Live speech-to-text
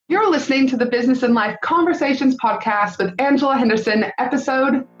You're listening to the Business and Life Conversations podcast with Angela Henderson,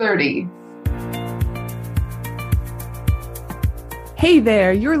 episode 30. Hey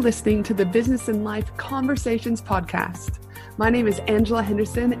there, you're listening to the Business and Life Conversations podcast. My name is Angela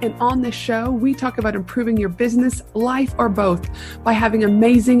Henderson, and on this show, we talk about improving your business, life, or both by having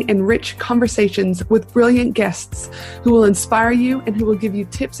amazing and rich conversations with brilliant guests who will inspire you and who will give you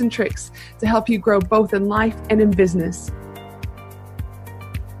tips and tricks to help you grow both in life and in business.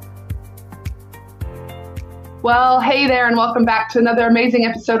 Well, hey there, and welcome back to another amazing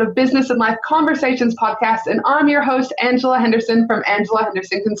episode of Business and Life Conversations podcast. And I'm your host, Angela Henderson from Angela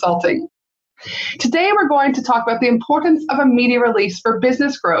Henderson Consulting. Today, we're going to talk about the importance of a media release for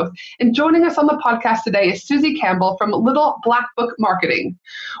business growth. And joining us on the podcast today is Susie Campbell from Little Black Book Marketing.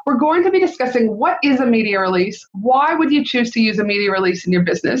 We're going to be discussing what is a media release, why would you choose to use a media release in your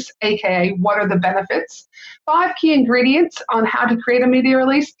business, aka what are the benefits, 5 key ingredients on how to create a media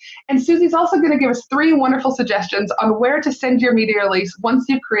release, and Susie's also going to give us 3 wonderful suggestions on where to send your media release once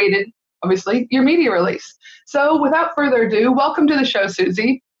you've created, obviously, your media release. So without further ado, welcome to the show,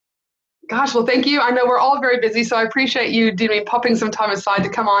 Susie. Gosh, well, thank you. I know we're all very busy, so I appreciate you popping some time aside to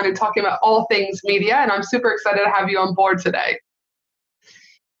come on and talking about all things media, and I'm super excited to have you on board today.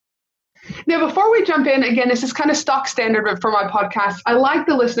 Now, before we jump in, again, this is kind of stock standard for my podcast. I like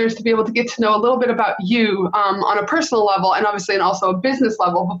the listeners to be able to get to know a little bit about you on a personal level and obviously and also a business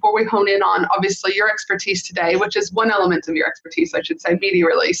level before we hone in on, obviously, your expertise today, which is one element of your expertise, I should say, media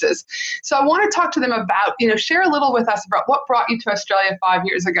releases. So I want to talk to them about, share a little with us about what brought you to Australia 5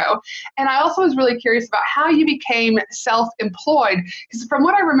 years ago. And I also was really curious about how you became self-employed, because from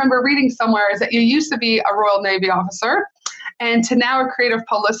what I remember reading somewhere is that you used to be a Royal Navy officer and to now a creative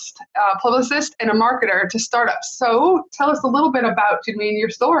publicist and a marketer to startups. So tell us a little bit about your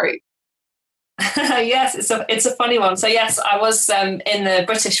story. Yes, it's a funny one. So yes, I was in the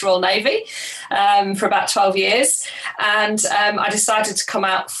British Royal Navy for about 12 years, and I decided to come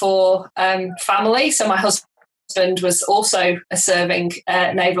out for family. So my husband was also a serving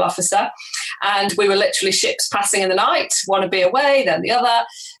naval officer, and we were literally ships passing in the night, one would be away, then the other.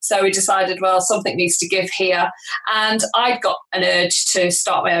 So we decided, well, something needs to give here. And I'd got an urge to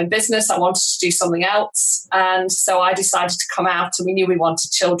start my own business. I wanted to do something else. And so I decided to come out, and we knew we wanted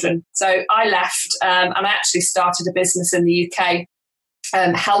children. So I left and I actually started a business in the UK,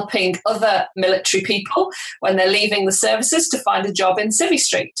 helping other military people when they're leaving the services to find a job in Civvy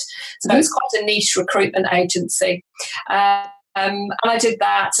Street. So it's quite a niche recruitment agency. And I did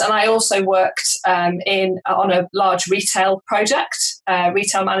that, and I also worked on a large retail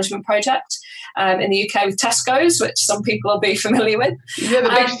management project in the UK with Tesco's, which some people will be familiar with. Yeah, the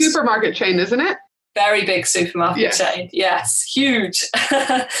big supermarket chain, isn't it? Very big supermarket chain, yes, huge.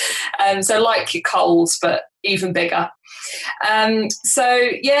 So like your Coles, but even bigger. And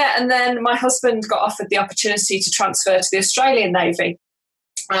then my husband got offered the opportunity to transfer to the Australian Navy.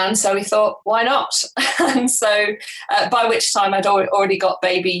 And so we thought, why not? And so by which time I'd already got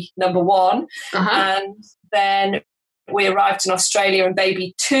baby number 1. And then we arrived in Australia and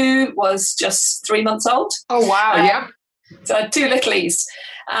baby 2 was just 3 months old. Oh, wow. Yeah. So I had 2 littlies.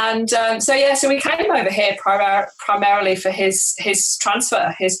 And so we came over here primarily for his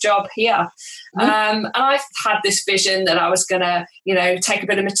transfer, his job here. And I had this vision that I was going to, take a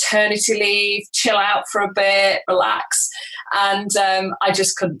bit of maternity leave, chill out for a bit, relax. And I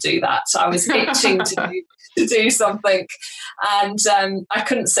just couldn't do that. So I was itching to do something. And I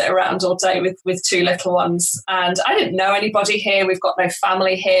couldn't sit around all day with 2 little ones. And I didn't know anybody here. We've got no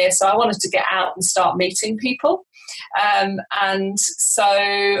family here. So I wanted to get out and start meeting people. And so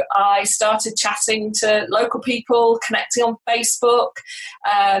I started chatting to local people, connecting on Facebook,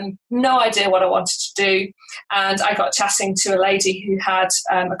 no idea what I wanted to do. And I got chatting to a lady who had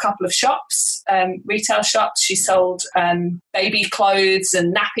a couple of shops, retail shops. She sold baby clothes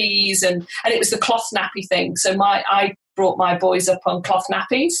and nappies, and it was the cloth nappy thing. So I brought my boys up on cloth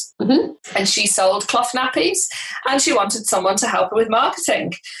nappies, and she sold cloth nappies, and she wanted someone to help her with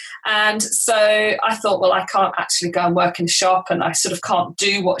marketing. And so I thought, well, I can't actually go and work in a shop, and I sort of can't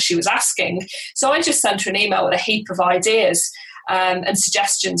do what she was asking. So I just sent her an email with a heap of ideas and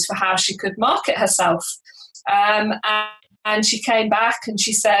suggestions for how she could market herself. And she came back and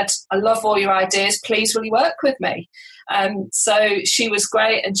she said, I love all your ideas. Please, will you work with me? So she was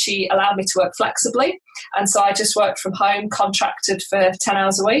great, and she allowed me to work flexibly. And so I just worked from home, contracted for 10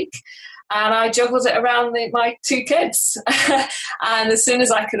 hours a week. And I juggled it around my 2 kids. And as soon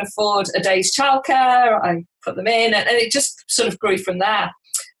as I could afford a day's childcare, I put them in, and it just sort of grew from there.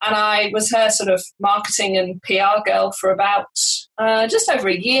 And I was her sort of marketing and PR girl for about just over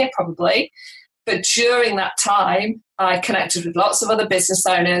a year, probably. But during that time, I connected with lots of other business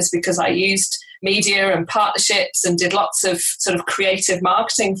owners because I used media and partnerships and did lots of sort of creative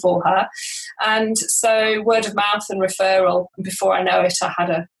marketing for her. And so word of mouth and referral. And before I know it, I had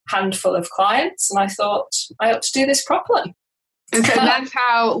a handful of clients, and I thought I ought to do this properly. And so that's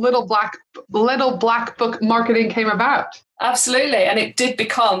how Little Black Book marketing came about. Absolutely. And it did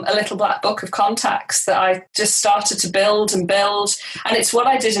become a little black book of contacts that I just started to build and build. And it's what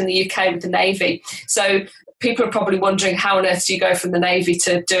I did in the UK with the Navy. So people are probably wondering, how on earth do you go from the Navy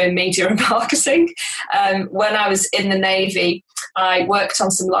to doing media and marketing? When I was in the Navy, I worked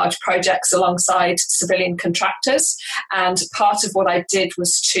on some large projects alongside civilian contractors. And part of what I did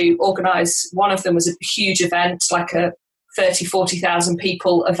was to organise, one of them was a huge event, like a 30, 40,000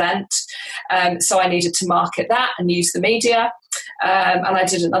 people event. So I needed to market that and use the media. And I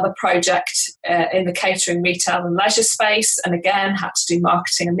did another project in the catering, retail and leisure space, and again had to do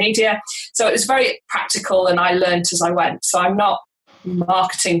marketing and media. So it was very practical, and I learned as I went. So I'm not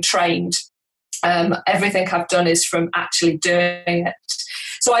marketing trained. Everything I've done is from actually doing it.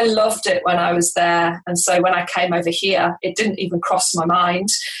 So I loved it when I was there. And so when I came over here, it didn't even cross my mind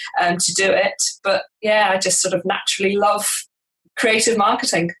to do it. But yeah, I just sort of naturally love creative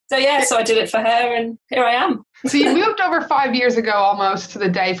marketing. So yeah, so I did it for her, and here I am. So you moved over 5 years ago almost to the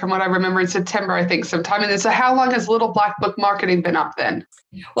day, from what I remember, in September, I think, sometime. And so how long has Little Black Book marketing been up then?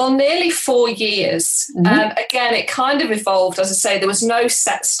 Well, nearly 4 years. Mm-hmm. Again, it kind of evolved. As I say, there was no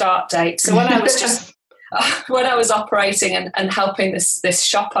set start date. So when I was when I was operating and helping this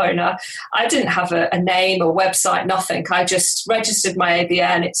shop owner, I didn't have a name, a website, nothing. I just registered my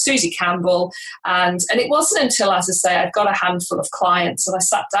ABN. It's Susie Campbell. And it wasn't until, as I say, I'd got a handful of clients, and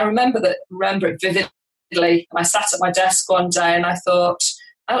I remember it vividly. I sat at my desk one day and I thought,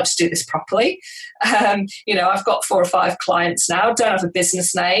 I ought to do this properly. I've got 4 or 5 clients now, don't have a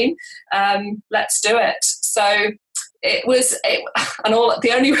business name. Let's do it. So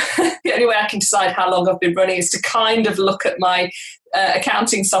the only way I can decide how long I've been running is to kind of look at my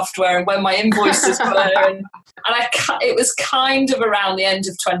accounting software and when my invoices were, and it was kind of around the end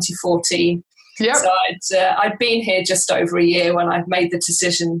of 2014. Yep. So I'd been here just over a year when I made the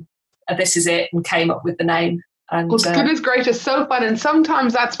decision, this is it, and came up with the name. And, well, goodness gracious, so fun. And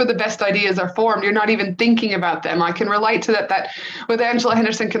sometimes that's where the best ideas are formed. You're not even thinking about them. I can relate to that with Angela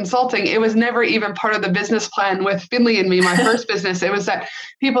Henderson Consulting. It was never even part of the business plan with Finley and me, my first business. It was that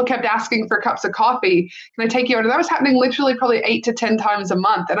people kept asking for cups of coffee. Can I take you out? And that was happening literally probably 8 to 10 times a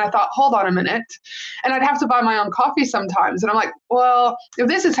month. And I thought, hold on a minute. And I'd have to buy my own coffee sometimes. And I'm like, well, if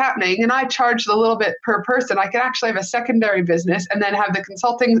this is happening and I charge a little bit per person, I can actually have a secondary business and then have the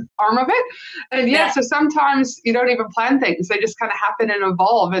consulting arm of it. And so sometimes you don't even plan things. They just kind of happen and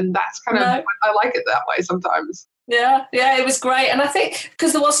evolve. And that's kind of, I like it that way sometimes. Yeah, it was great. And I think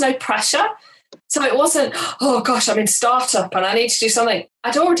because there was no pressure. So it wasn't, oh gosh, I'm in startup and I need to do something.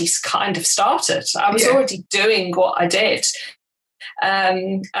 I'd already kind of started. I was already doing what I did.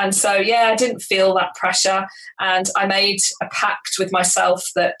 And so, I didn't feel that pressure. And I made a pact with myself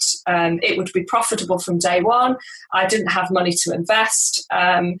that it would be profitable from day one. I didn't have money to invest.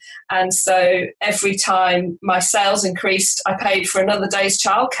 And so every time my sales increased, I paid for another day's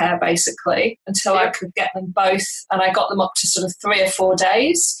childcare, basically, until I could get them both. And I got them up to sort of 3 or 4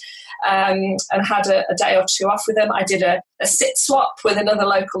 days. And had a day or 2 off with them. I did a sit swap with another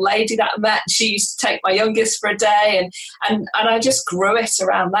local lady that I met. She used to take my youngest for a day, and I just grew it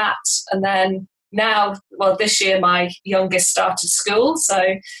around that. And then now, this year my youngest started school, so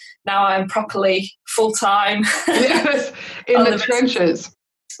now I'm properly full-time. Yes, in the trenches.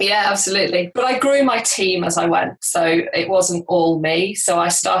 Yeah, absolutely. But I grew my team as I went, so it wasn't all me. So I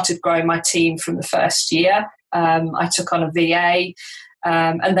started growing my team from the first year. I took on a VA.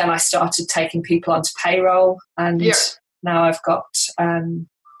 And then I started taking people onto payroll, and now I've got 4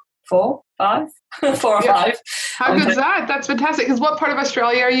 or 5. How good is that? That's fantastic. Because what part of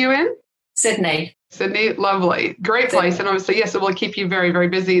Australia are you in? Sydney, lovely. Great place. And obviously, yes, it will keep you very, very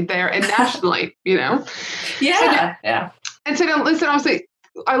busy there and nationally, Yeah. And so now, listen, obviously,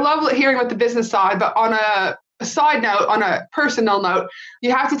 I love hearing about the business side, but on a side note, on a personal note,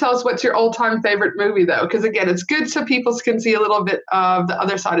 you have to tell us what's your all-time favorite movie, though, because again, it's good so people can see a little bit of the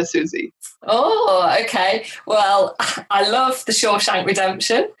other side of Susie. Oh, okay. Well, I love The Shawshank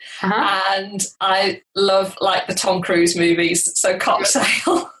Redemption, and I love the Tom Cruise movies. So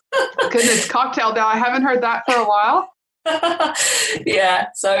Cocktail. Goodness, Cocktail. Now I haven't heard that for a while.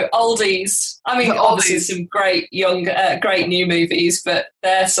 So oldies. I mean, obviously some great new movies, but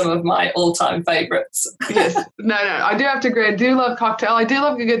they're some of my all-time favorites. Yes, no, I do have to agree. I do love Cocktail. I do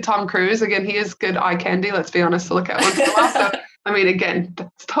love a good Tom Cruise. Again, he is good eye candy. Let's be honest to look at once in a while. So I mean, again,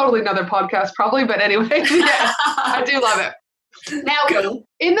 it's totally another podcast probably, but anyway, yeah, I do love it. Now, Cool.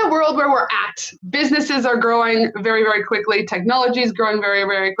 In the world where we're at, businesses are growing very, very quickly. Technology is growing very,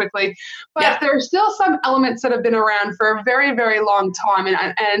 very quickly. But there are still some elements that have been around for a very, very long time.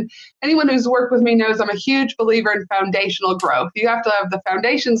 And anyone who's worked with me knows I'm a huge believer in foundational growth. You have to have the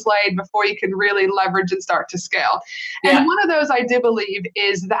foundations laid before you can really leverage and start to scale. And one of those I do believe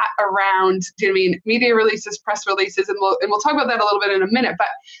is that around, media releases, press releases, and we'll talk about that a little bit in a minute. But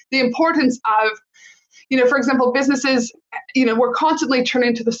the importance of, for example, businesses, we're constantly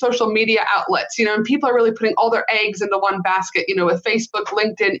turning to the social media outlets, and people are really putting all their eggs into one basket, with Facebook,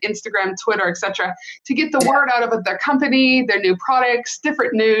 LinkedIn, Instagram, Twitter, et cetera, to get the word out about their company, their new products,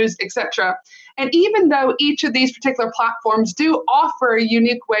 different news, et cetera. And even though each of these particular platforms do offer a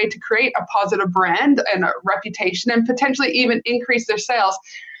unique way to create a positive brand and a reputation and potentially even increase their sales,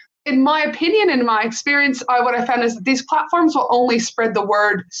 in my opinion, in my experience, what I found is that these platforms will only spread the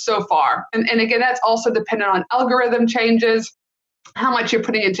word so far. And again, that's also dependent on algorithm changes, how much you're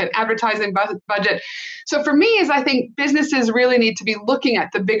putting into an advertising budget. So for me, I think businesses really need to be looking at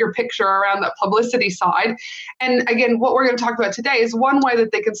the bigger picture around that publicity side. And again, what we're going to talk about today is one way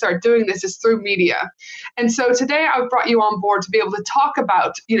that they can start doing this is through media. And so today I've brought you on board to be able to talk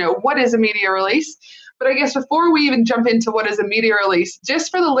about, what is a media release? But I guess before we even jump into what is a media release, just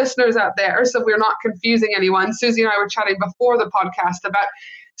for the listeners out there, so we're not confusing anyone, Susie and I were chatting before the podcast about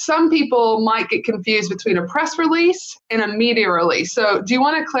some people might get confused between a press release and a media release. So do you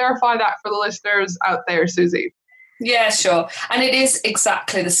want to clarify that for the listeners out there, Susie? Yeah, sure. And it is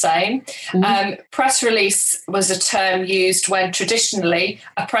exactly the same. Mm-hmm. Press release was a term used when traditionally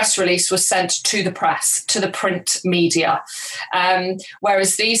a press release was sent to the press, to the print media.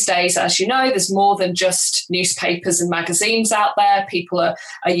 Whereas these days, as you know, there's more than just newspapers and magazines out there. People are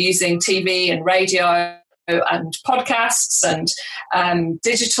using TV and radio and podcasts and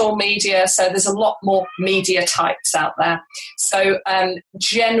digital media. So there's a lot more media types out there. So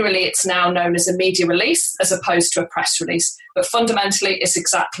generally it's now known as a media release as opposed to a press release. But fundamentally it's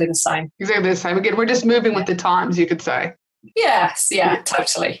exactly the same. Exactly the same. Again, we're just moving with the times, you could say. Yes, yeah,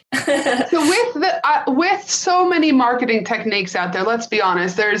 totally. So with so many marketing techniques out there, let's be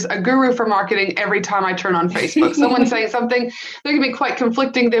honest, there's a guru for marketing every time I turn on Facebook. Someone's saying something, there can be quite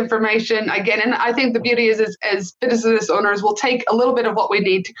conflicting information again. And I think the beauty is as business owners, we'll take a little bit of what we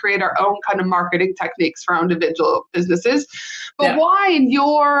need to create our own kind of marketing techniques for our individual businesses. But why in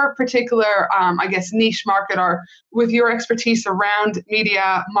your particular, niche market or with your expertise around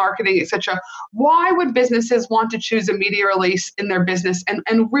media, marketing, et cetera, why would businesses want to choose a media release in their business? And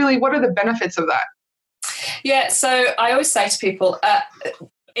really, what are the benefits of that? Yeah, so I always say to people,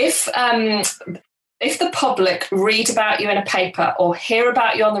 if the public read about you in a paper or hear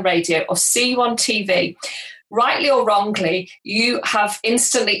about you on the radio or see you on TV, rightly or wrongly, you have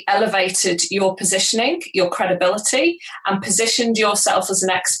instantly elevated your positioning, your credibility, and positioned yourself as an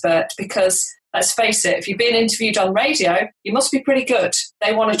expert because, let's face it, if you've been interviewed on radio, you must be pretty good.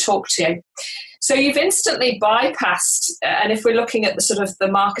 They want to talk to you. So you've instantly bypassed, and if we're looking at the sort of the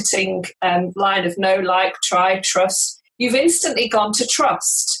marketing line of know, like, try, trust, you've instantly gone to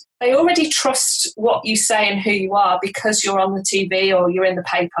trust. They already trust what you say and who you are because you're on the TV or you're in the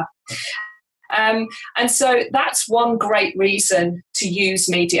paper. And so that's one great reason to use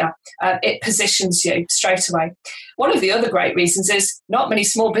media. It positions you straight away. One of the other great reasons is not many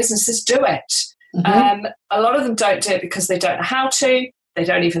small businesses do it. Mm-hmm. A lot of them don't do it because they don't know how to. They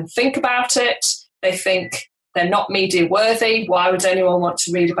don't even think about it. They think they're not media worthy. Why would anyone want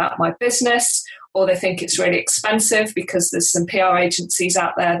to read about my business? Or they think it's really expensive because there's some PR agencies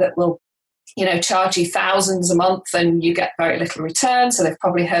out there that will, charge you thousands a month and you get very little return. So they've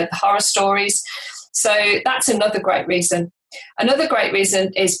probably heard the horror stories. So that's another great reason. Another great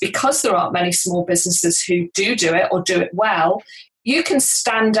reason is because there aren't many small businesses who do it or do it well, you can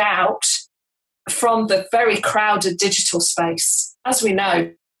stand out from the very crowded digital space. As we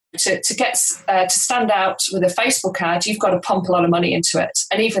know, to stand out with a Facebook ad, you've got to pump a lot of money into it.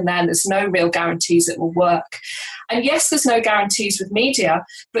 And even then, there's no real guarantees it will work. And yes, there's no guarantees with media,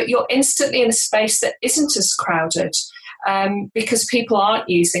 but you're instantly in a space that isn't as crowded because people aren't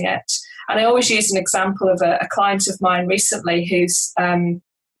using it. And I always use an example of a client of mine recently who's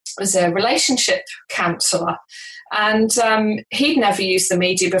was a relationship counsellor. And he'd never used the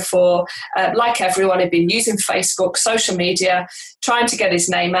media before. Like everyone, he'd been using Facebook, social media, trying to get his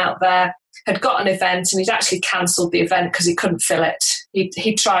name out there, had got an event, and he'd actually cancelled the event because he couldn't fill it.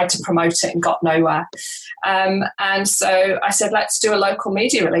 He tried to promote it and got nowhere. And so I said, let's do a local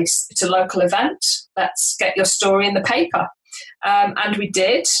media release. It's a local event. Let's get your story in the paper. And we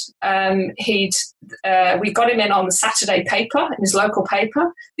did. We got him in on the Saturday paper, in his local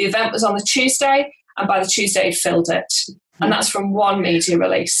paper. The event was on the Tuesday, and by the Tuesday he'd filled it. And that's from one media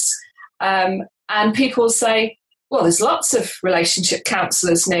release. And people say, well, there's lots of relationship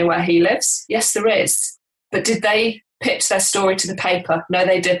counsellors near where he lives. Yes, there is. But did they pitch their story to the paper? No,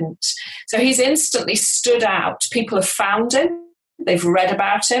 they didn't. So he's instantly stood out. People have found him. They've read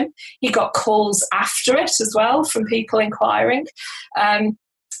about him. He got calls after it as well from people inquiring. And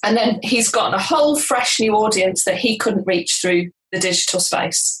then he's gotten a whole fresh new audience that he couldn't reach through the digital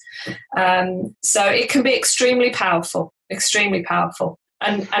space. So it can be extremely powerful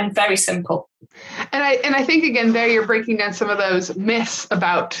and very simple. And I think, again, there you're breaking down some of those myths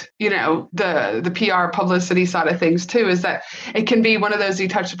about, the PR publicity side of things too, is that it can be one of those you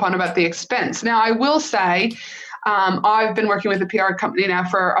touched upon about the expense. Now, I will say, I've been working with a PR company now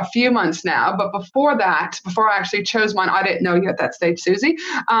for a few months now, but before I actually chose mine, I didn't know you at that stage, Susie.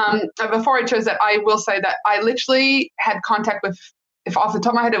 Before I chose that, I will say that I literally had contact with, if off the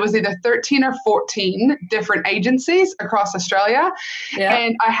top of my head, it was either 13 or 14 different agencies across Australia. Yeah.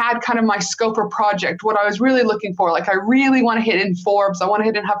 And I had kind of my scope of project, what I was really looking for. Like, I really want to hit in Forbes. I want to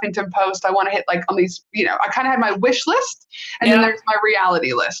hit in Huffington Post. I want to hit like on these, I kind of had my wish list, and then there's my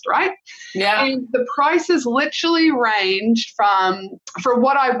reality list, right? Yeah. And the prices literally ranged for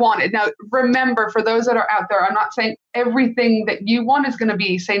what I wanted. Now, remember, for those that are out there, I'm not saying everything that you want is going to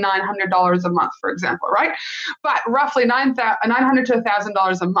be, say, $900 a month, for example, right? But roughly $900 to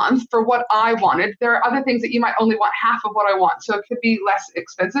 $1,000 a month for what I wanted. There are other things that you might only want half of what I want, so it could be less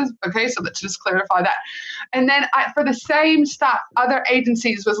expensive. Okay, so let's just clarify that. And then for the same stuff, other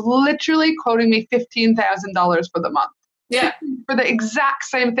agencies was literally quoting me $15,000 for the month. Yeah, for the exact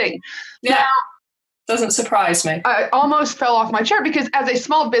same thing. Yeah. Now, doesn't surprise me. I almost fell off my chair, because as a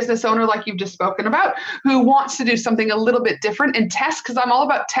small business owner, like you've just spoken about, who wants to do something a little bit different and test, because I'm all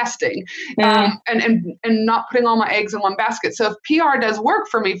about testing and not putting all my eggs in one basket. So if PR does work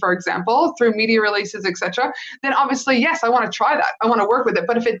for me, for example, through media releases, etc., then obviously, yes, I want to try that. I want to work with it.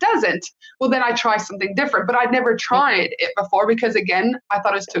 But if it doesn't, well, then I try something different. But I'd never tried it before because, again, I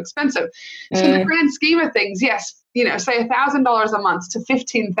thought it was too expensive. So in the grand scheme of things, yes, say $1,000 a month to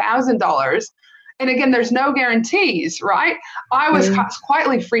 $15,000. And again, there's no guarantees, right? I was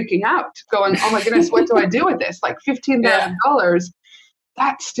quietly freaking out, going, oh my goodness, what do I do with this? Like $15,000,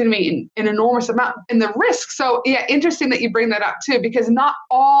 that's to me an enormous amount in the risk. So yeah, interesting that you bring that up too, because not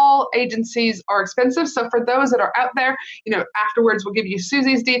all agencies are expensive. So for those that are out there, afterwards we'll give you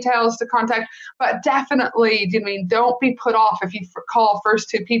Susie's details to contact, but definitely, don't be put off if you call first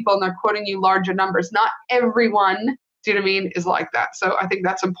two people and they're quoting you larger numbers. Not everyone, is like that. So I think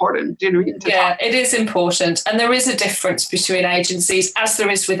that's important. It is important. And there is a difference between agencies, as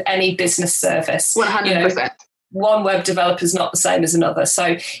there is with any business service. 100%. One web developer is not the same as another.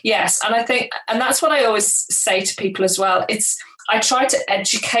 So yes, and I think, and that's what I always say to people as well. I try to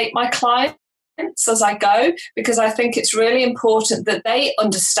educate my clients as I go, because I think it's really important that they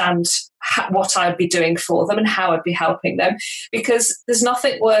understand what I'd be doing for them and how I'd be helping them, because there's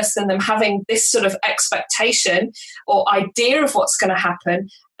nothing worse than them having this sort of expectation or idea of what's going to happen,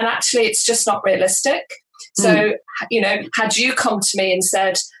 and actually it's just not realistic. So, had you come to me and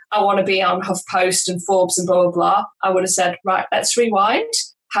said, I want to be on HuffPost and Forbes and blah, blah, blah, I would have said, right, let's rewind.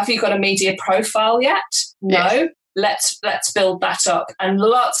 Have you got a media profile yet? Yes. No. Let's build that up. And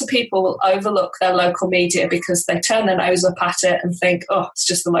lots of people will overlook their local media because they turn their nose up at it and think, oh, it's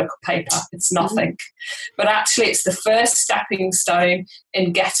just the local paper. It's nothing. But actually, it's the first stepping stone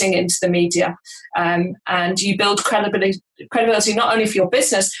in getting into the media. And you build credibility not only for your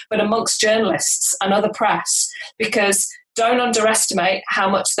business, but amongst journalists and other press, because don't underestimate how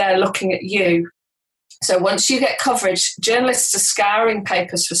much they're looking at you. So once you get coverage, journalists are scouring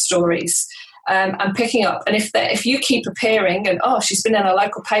papers for stories. And picking up, and if you keep appearing and she's been in a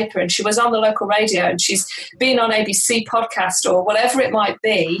local paper and she was on the local radio and she's been on ABC podcast or whatever it might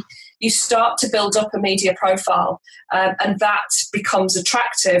be, you start to build up a media profile, and that becomes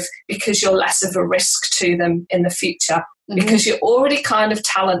attractive because you're less of a risk to them in the future, because you're already kind of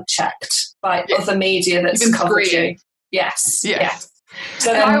talent checked by other media that's covered you. Yes.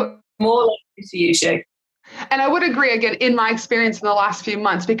 So they're more likely to use you. And I would agree, again, in my experience in the last few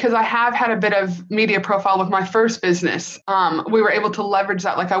months, because I have had a bit of media profile with my first business. We were able to leverage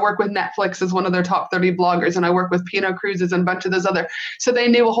that. Like, I work with Netflix as one of their top 30 bloggers, and I work with P&O Cruises and a bunch of those other. So they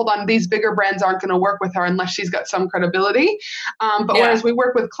knew, well, hold on, these bigger brands aren't going to work with her unless she's got some credibility. Whereas we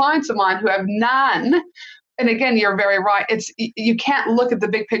work with clients of mine who have none. And again, you're very right. You can't look at the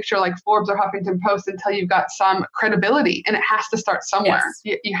big picture like Forbes or Huffington Post until you've got some credibility, and it has to start somewhere.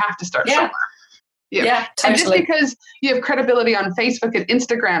 Yes. You have to start somewhere. Yeah, totally. And just because you have credibility on Facebook and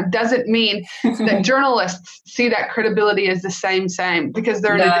Instagram doesn't mean that journalists see that credibility as the same, because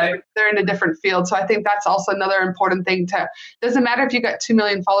they're in a different field. So I think that's also another important thing doesn't matter if you got 2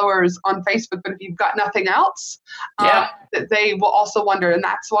 million followers on Facebook, but if you've got nothing else, they will also wonder. And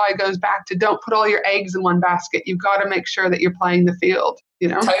that's why it goes back to don't put all your eggs in one basket. You've got to make sure that you're playing the field.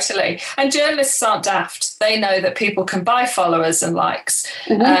 Totally. And journalists aren't daft. They know that people can buy followers and likes.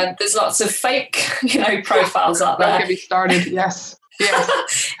 There's lots of fake, profiles out there. Don't get me started. Yes.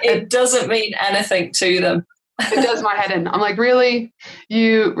 It doesn't mean anything to them. It does my head in. I'm like, really?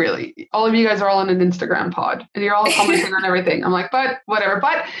 All of you guys are all in an Instagram pod and you're all commenting on everything. I'm like, but whatever.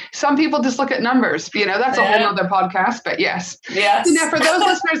 But some people just look at numbers, that's a whole other podcast, but yes. For those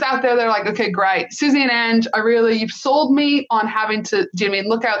listeners out there, they're like, okay, great. Susie and Ange, you've sold me on having to,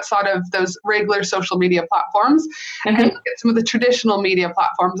 look outside of those regular social media platforms and look at some of the traditional media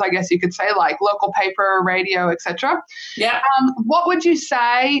platforms, I guess you could say, like local paper, radio, etc. Yeah. What would you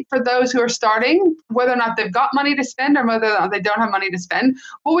say for those who are starting, whether or not they've got money to spend or whether or not they don't have money to spend,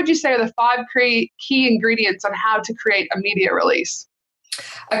 what would you say are the 5 key ingredients on how to create a media release?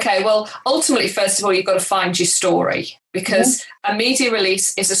 Okay, well, ultimately, first of all, you've got to find your story, because a media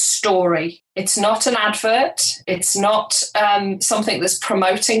release is a story. It's not an advert. It's not something that's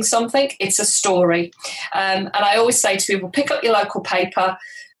promoting something. It's a story. And I always say to people, pick up your local paper,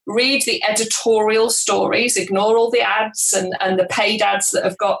 read the editorial stories, ignore all the ads and the paid ads that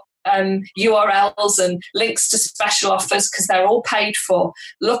have got URLs and links to special offers, because they're all paid for.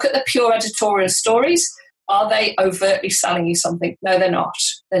 Look at the pure editorial stories. Are they overtly selling you something? No, they're not.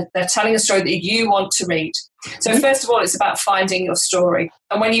 They're telling a story that you want to read. So first of all, it's about finding your story.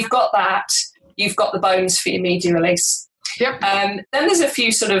 And when you've got that, you've got the bones for your media release. Yep. Then there's a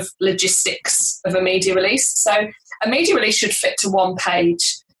few sort of logistics of a media release. So a media release should fit to one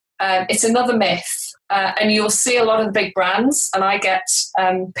page. It's another myth. And you'll see a lot of the big brands, and I get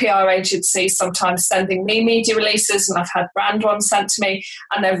PR agencies sometimes sending me media releases, and I've had brand ones sent to me,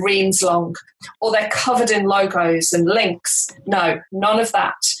 and they're reams long, or they're covered in logos and links. No, none of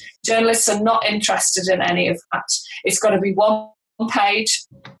that. Journalists are not interested in any of that. It's got to be one page.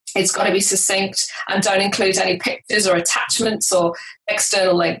 It's got to be succinct, and don't include any pictures or attachments or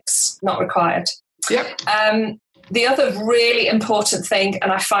external links. Not required. Yep. The other really important thing,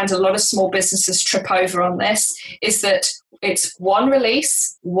 and I find a lot of small businesses trip over on this, is that it's one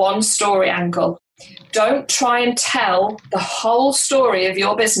release, one story angle. Don't try and tell the whole story of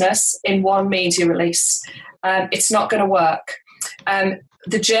your business in one media release. It's not going to work.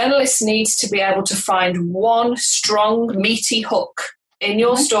 The journalist needs to be able to find one strong, meaty hook in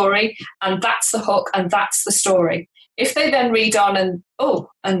your story, and that's the hook, and that's the story. If they then read on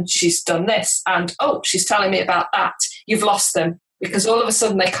and she's done this, and she's telling me about that, you've lost them, because all of a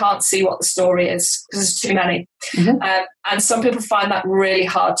sudden they can't see what the story is because there's too many. And some people find that really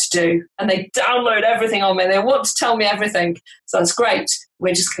hard to do, and they download everything on me. They want to tell me everything. So that's great.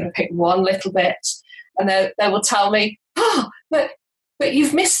 We're just going to pick one little bit, and they will tell me, but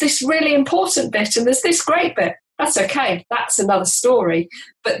you've missed this really important bit, and there's this great bit. That's okay. That's another story.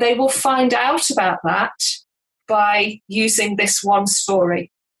 But they will find out about that by using this one story.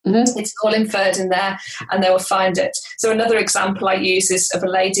 It's all inferred in there, and they will find it. So another example I use is of a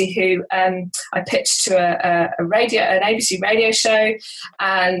lady who I pitched to an ABC radio show,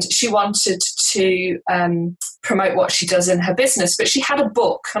 and she wanted to promote what she does in her business, but she had a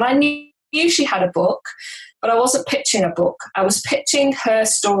book, and I knew she had a book, but I wasn't pitching a book. I was pitching her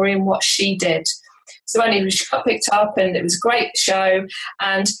story and what she did. So anyway, she got picked up, and it was a great show.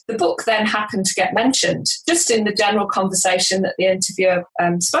 And the book then happened to get mentioned just in the general conversation that the interviewer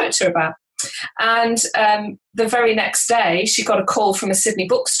spoke to her about. And the very next day, she got a call from a Sydney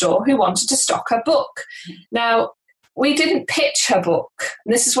bookstore who wanted to stock her book. Now, we didn't pitch her book.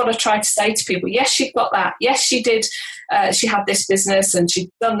 And this is what I try to say to people. Yes, she got that. Yes, she did. She had this business, and she'd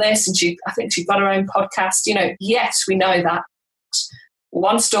done this, and I think she got her own podcast. Yes, we know that.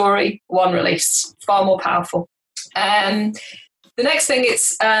 One story, one release, far more powerful. The next thing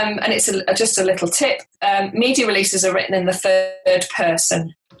is, and it's just a little tip, media releases are written in the third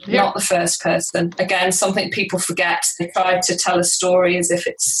person, not the first person. Again, something people forget. They try to tell a story as if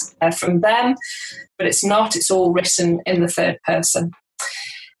it's from them, but it's not. It's all written in the third person.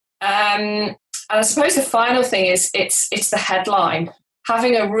 And I suppose the final thing is it's the headline.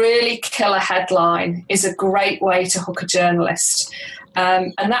 Having a really killer headline is a great way to hook a journalist.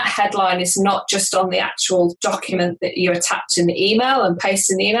 And that headline is not just on the actual document that you attach in the email and paste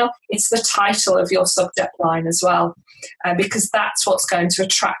in the email, it's the title of your subject line as well, because that's what's going to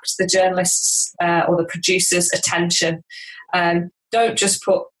attract the journalist's or the producer's attention. Don't just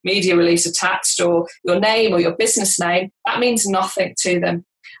put media release attached or your name or your business name, that means nothing to them.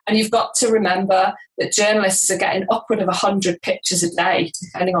 And you've got to remember that journalists are getting upward of 100 pictures a day,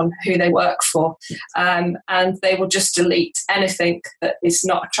 depending on who they work for. And they will just delete anything that is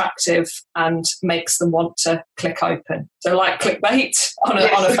not attractive and makes them want to click open. So like clickbait on a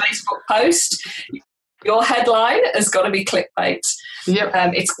Facebook post, your headline has got to be clickbait. Yep.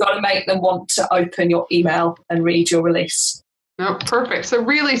 It's got to make them want to open your email and read your release. Oh, perfect. So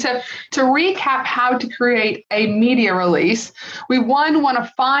really, to recap how to create a media release, we want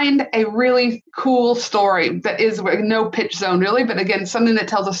to find a really cool story that is no pitch zone really, but again, something that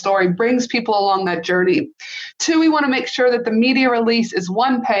tells a story, brings people along that journey. 2, we want to make sure that the media release is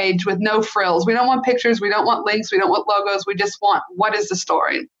one page with no frills. We don't want pictures. We don't want links. We don't want logos. We just want, what is the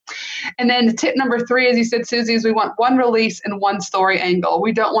story? And then tip number 3, as you said, Susie, is we want one release and one story angle.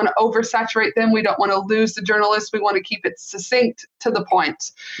 We don't want to oversaturate them. We don't want to lose the journalist. We want to keep it succinct to the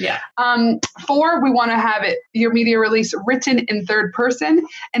point. Yeah. 4, we want to have your media release written in third person.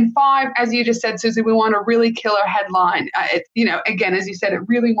 And 5, as you just said, Susie, we want a really killer headline. Again, as you said, it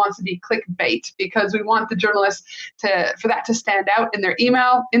really wants to be clickbait because we want the journalist for that to stand out in their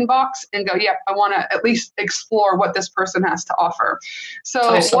email inbox and go, yep, I want to at least explore what this person has to offer. So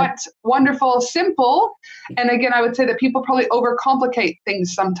awesome. What wonderful, simple. And again, I would say that people probably overcomplicate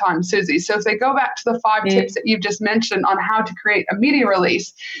things sometimes, Susie. So if they go back to the 5 tips that you've just mentioned on how to create a media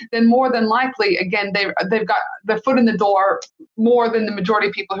release, then more than likely, again, they've got their foot in the door more than the majority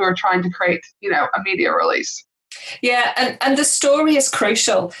of people who are trying to create, a media release. Yeah, and the story is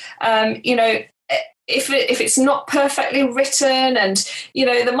crucial. If it's not perfectly written and,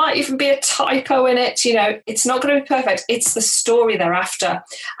 there might even be a typo in it, it's not going to be perfect. It's the story they're after.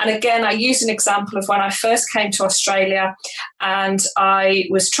 And again, I use an example of when I first came to Australia and I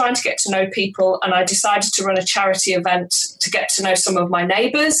was trying to get to know people and I decided to run a charity event to get to know some of my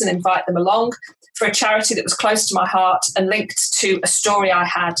neighbours and invite them along for a charity that was close to my heart and linked to a story I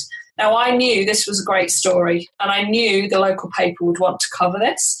had. Now, I knew this was a great story and I knew the local paper would want to cover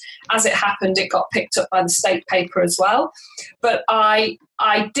this. As it happened, it got picked up by the state paper as well. But I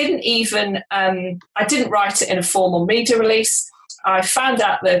didn't write it in a formal media release. I found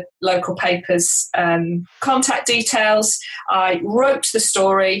out the local paper's contact details. I wrote the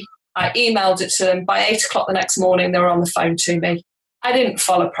story. I emailed it to them. By 8 o'clock the next morning, they were on the phone to me. I didn't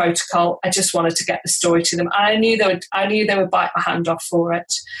follow protocol. I just wanted to get the story to them. And I knew they would bite my hand off for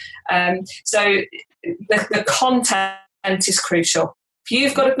it. So the content is crucial. If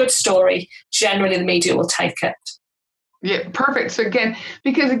you've got a good story, generally the media will take it. Yeah, perfect. So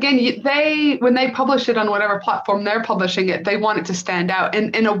when they publish it on whatever platform they're publishing it, they want it to stand out.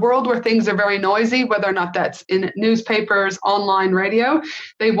 And in a world where things are very noisy, whether or not that's in newspapers, online, radio,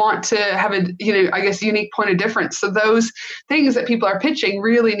 they want to have a, unique point of difference. So those things that people are pitching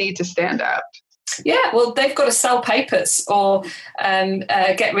really need to stand out. Yeah, well, they've got to sell papers or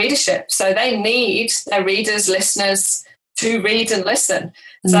get readership. So they need their readers, listeners to read and listen.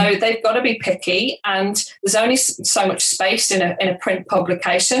 So they've got to be picky, and there's only so much space in a print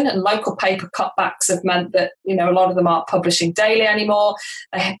publication, and local paper cutbacks have meant that, a lot of them aren't publishing daily anymore.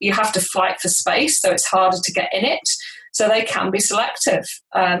 You have to fight for space, so it's harder to get in it. So they can be selective,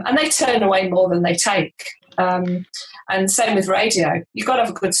 and they turn away more than they take. And same with radio. You've got to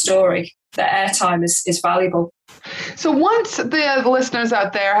have a good story. The airtime is valuable. So once the listeners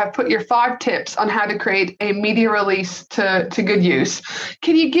out there have put your 5 tips on how to create a media release to good use,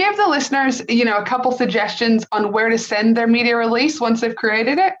 can you give the listeners, a couple suggestions on where to send their media release once they've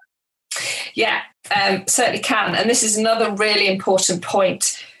created it? Yeah, certainly can. And this is another really important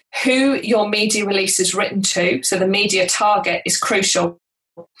point. Who your media release is written to, so the media target, is crucial.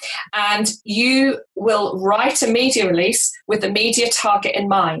 And you will write a media release with the media target in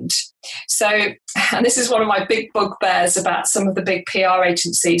mind. So, and this is one of my big bugbears about some of the big PR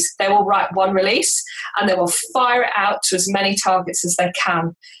agencies. They will write one release and they will fire it out to as many targets as they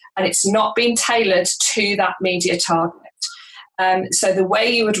can. And it's not been tailored to that media target. So the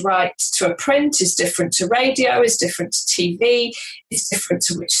way you would write to a print is different to radio, is different to TV, is different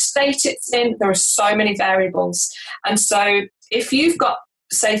to which state it's in. There are so many variables. And so if you've got,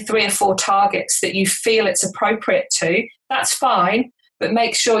 say, 3 or 4 targets that you feel it's appropriate to, that's fine, but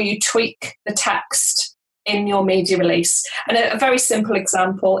make sure you tweak the text in your media release. And a very simple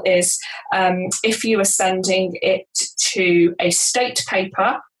example is if you are sending it to a state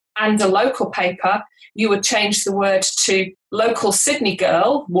paper and a local paper, you would change the word to local Sydney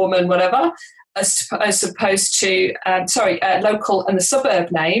girl, woman, whatever, as opposed to, local and the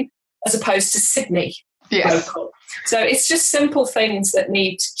suburb name, as opposed to Sydney. Yes. Local. So it's just simple things that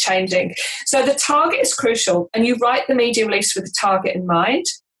need changing. So the target is crucial, and you write the media release with the target in mind.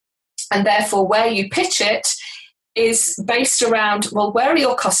 And therefore, where you pitch it is based around, well, where are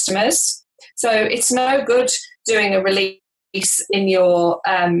your customers? So it's no good doing a release in your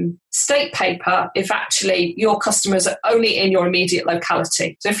state paper if actually your customers are only in your immediate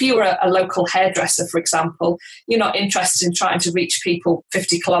locality. So if you were a local hairdresser, for example, you're not interested in trying to reach people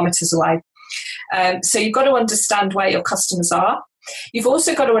 50 kilometres away. So you've got to understand where your customers are. You've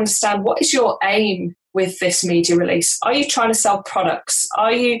also got to understand what is your aim with this media release. Are you trying to sell products?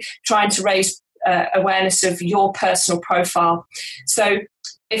 Are you trying to raise awareness of your personal profile? So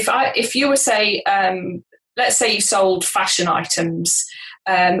if you were, say, let's say you sold fashion items,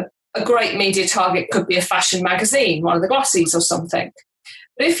 a great media target could be a fashion magazine, one of the glossies or something.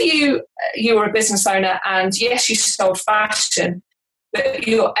 But if you were a business owner and yes, you sold fashion, but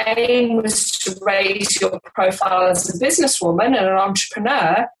your aim was to raise your profile as a businesswoman and an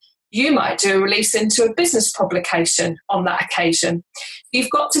entrepreneur, you might do a release into a business publication on that occasion. You've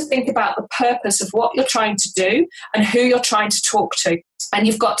got to think about the purpose of what you're trying to do and who you're trying to talk to. And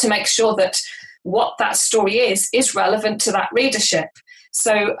you've got to make sure that what that story is relevant to that readership.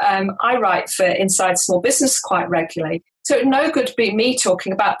 So I write for Inside Small Business quite regularly. So it no good be me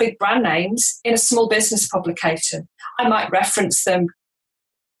talking about big brand names in a small business publication. I might reference them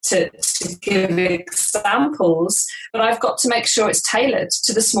to give examples, but I've got to make sure it's tailored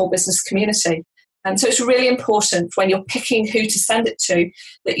to the small business community. And so it's really important when you're picking who to send it to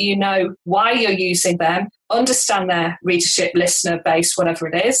that you know why you're using them, understand their readership, listener base, whatever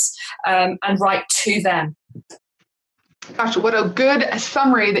it is, and write to them. Gosh, what a good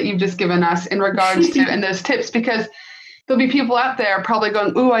summary that you've just given us in regards to and those tips, because there'll be people out there probably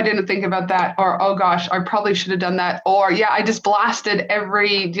going, ooh, I didn't think about that. Or, oh gosh, I probably should have done that. Or, yeah, I just blasted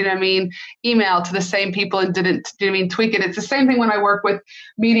every, email to the same people and didn't, tweak it. It's the same thing when I work with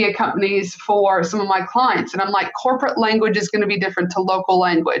media companies for some of my clients. And I'm like, corporate language is going to be different to local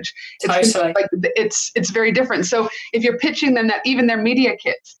language. Totally. It's very different. So if you're pitching them that even their media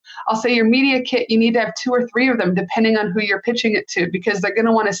kits, I'll say your media kit, you need to have 2 or 3 of them, depending on who you're pitching it to, because they're going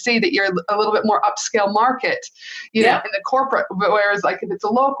to want to see that you're a little bit more upscale market, in the corporate. Whereas like if it's a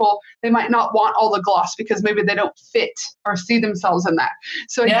local, they might not want all the gloss because maybe they don't fit or see themselves in that.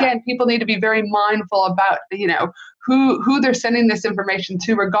 So again, people need to be very mindful about, who they're sending this information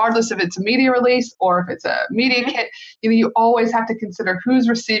to, regardless if it's a media release or if it's a media kit. You always have to consider who's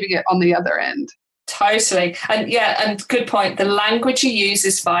receiving it on the other end. Totally. And good point. The language you use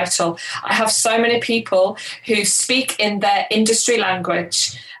is vital. I have so many people who speak in their industry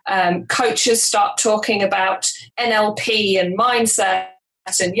language. Coaches start talking about NLP and mindset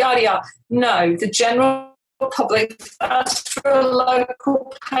and yada, yada. No, the general public, that's for a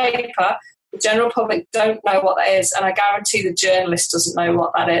local paper. The general public don't know what that is, and I guarantee the journalist doesn't know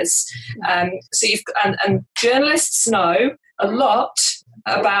what that is. So and journalists know a little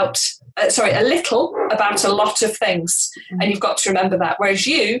about a lot of things, and you've got to remember that. Whereas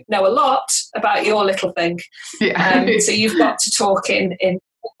you know a lot about your little thing, so you've got to talk in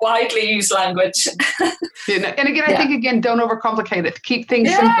widely used language. And again, I think don't overcomplicate it. Keep things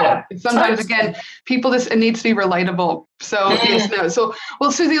simple. Sometimes again, people it needs to be relatable. So So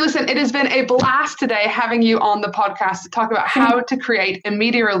well, Susie, listen, it has been a blast today having you on the podcast to talk about how to create a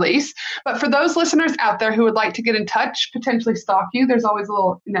media release. But for those listeners out there who would like to get in touch, potentially stalk you, there's always a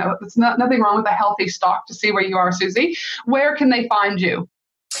little, it's nothing wrong with a healthy stalk to see where you are, Susie. Where can they find you?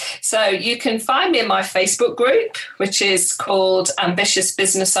 So you can find me in my Facebook group, which is called Ambitious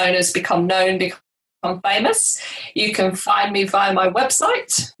Business Owners Become Known, Become Famous. You can find me via my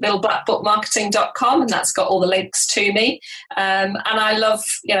website, littleblackbookmarketing.com, and that's got all the links to me. And I love,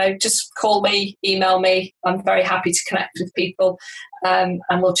 just call me, email me. I'm very happy to connect with people. And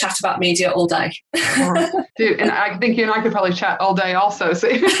we'll chat about media all day. Dude, and I think you and I could probably chat all day also. So.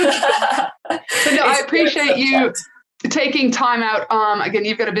 I appreciate you taking time out. Again,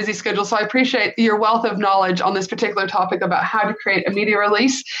 you've got a busy schedule, so I appreciate your wealth of knowledge on this particular topic about how to create a media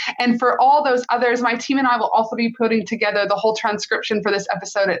release. And for all those others, my team and I will also be putting together the whole transcription for this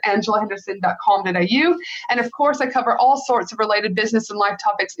episode at angelahenderson.com.au. And of course, I cover all sorts of related business and life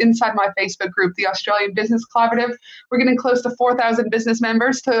topics inside my Facebook group, the Australian Business Collaborative. We're getting close to 4,000 business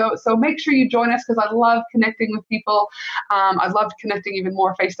members, so make sure you join us, because I love connecting with people. I love connecting even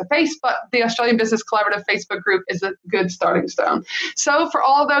more face-to-face, but the Australian Business Collaborative Facebook group is a good starting stone. So for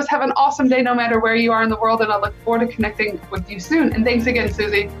all of those, have an awesome day no matter where you are in the world, and I look forward to connecting with you soon. And thanks again,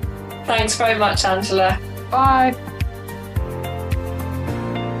 Susie. Thanks very much, Angela. Bye.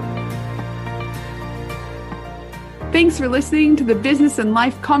 Thanks for listening to the Business and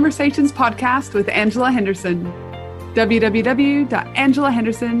Life Conversations podcast with Angela Henderson.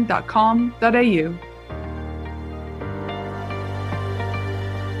 www.angelahenderson.com.au